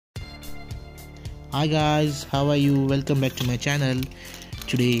Hi guys, how are you? Welcome back to my channel.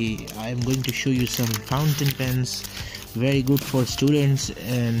 Today I am going to show you some fountain pens, very good for students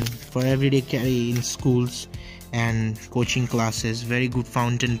and for everyday carry in schools and coaching classes. Very good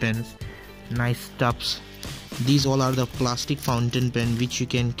fountain pens, nice tubs. These all are the plastic fountain pen which you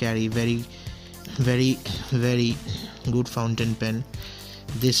can carry. Very good fountain pen.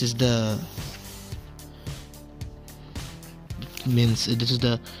 This is the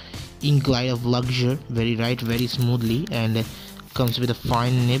ink glide of Luxure. Very smoothly, and comes with a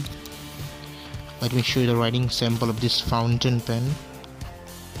fine nib. Let me show you the writing sample of this fountain pen.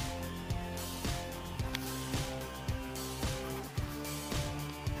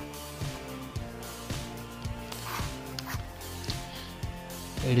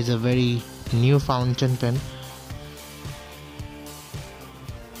 It is a very new fountain pen,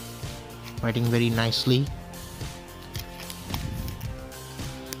 writing very nicely.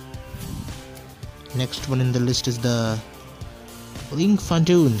 Next one in the list is the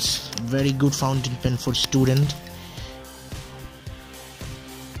Linkfantoons. Very good fountain pen for student.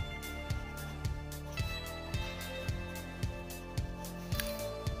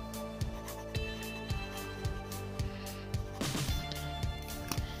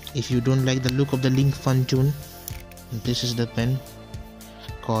 If you don't like the look of the Linkfantoon, this is the pen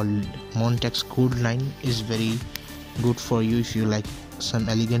called Montex Cool Line. Is very good for you if you like some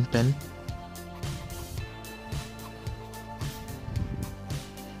elegant pen.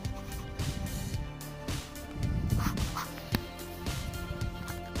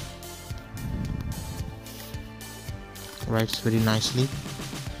 Writes very nicely.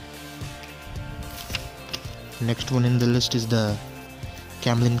 Next one in the list is the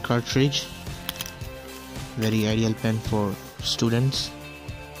Camlin cartridge. Very ideal pen for students.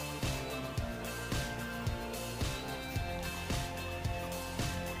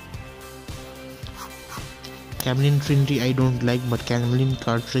 Camlin Trinity I don't like, but Camlin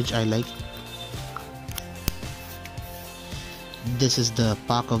cartridge I like. This is the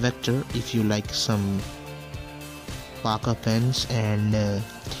Parker Vector. If you like some Parker pens and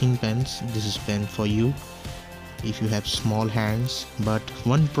thin pens, this is pen for you if you have small hands. But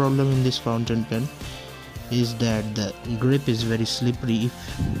one problem in this fountain pen is that the grip is very slippery.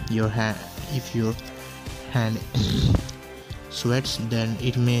 If your hand sweats, then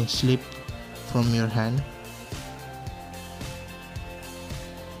it may slip from your hand.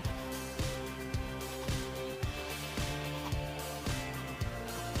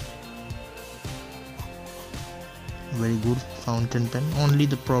 Very good fountain pen. Only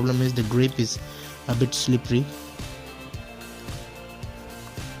the problem is the grip is a bit slippery.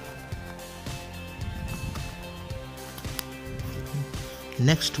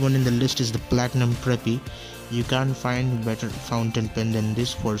 Next one in the list is the Platinum Preppy. You can't find better fountain pen than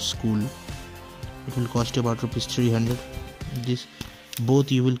this for school. It will cost you about rupees 300.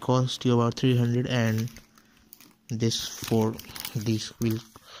 Both you will cost you about 300, and this will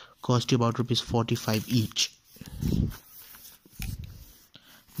cost you about rupees 45 each.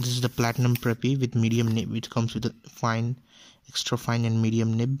 This is the Platinum Preppy with medium nib, which comes with a fine, extra fine and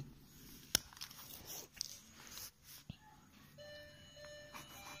medium nib.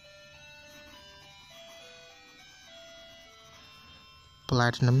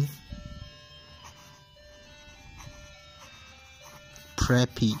 Platinum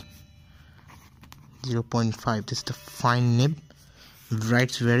Preppy 0.5. This is the fine nib.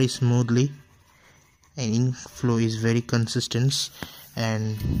 Writes very smoothly, and ink flow is very consistent.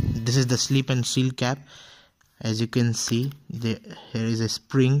 And this is the slip and seal cap. As you can see, here is a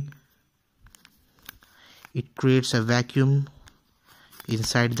spring. It creates a vacuum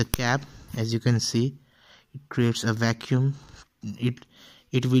inside the cap. As you can see, it creates a vacuum.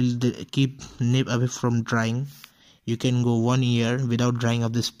 It will keep nib away from drying. You can go 1 year without drying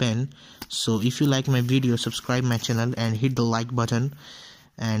of this pen. So if you like my video, subscribe my channel and hit the like button.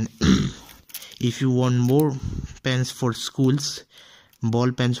 And if you want more pens for schools,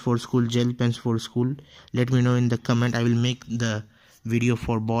 ball pens for school, gel pens for school, let me know in the comment. I will make the video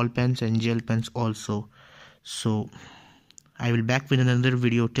for ball pens and gel pens also. So I will back with another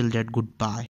video. Till that, goodbye.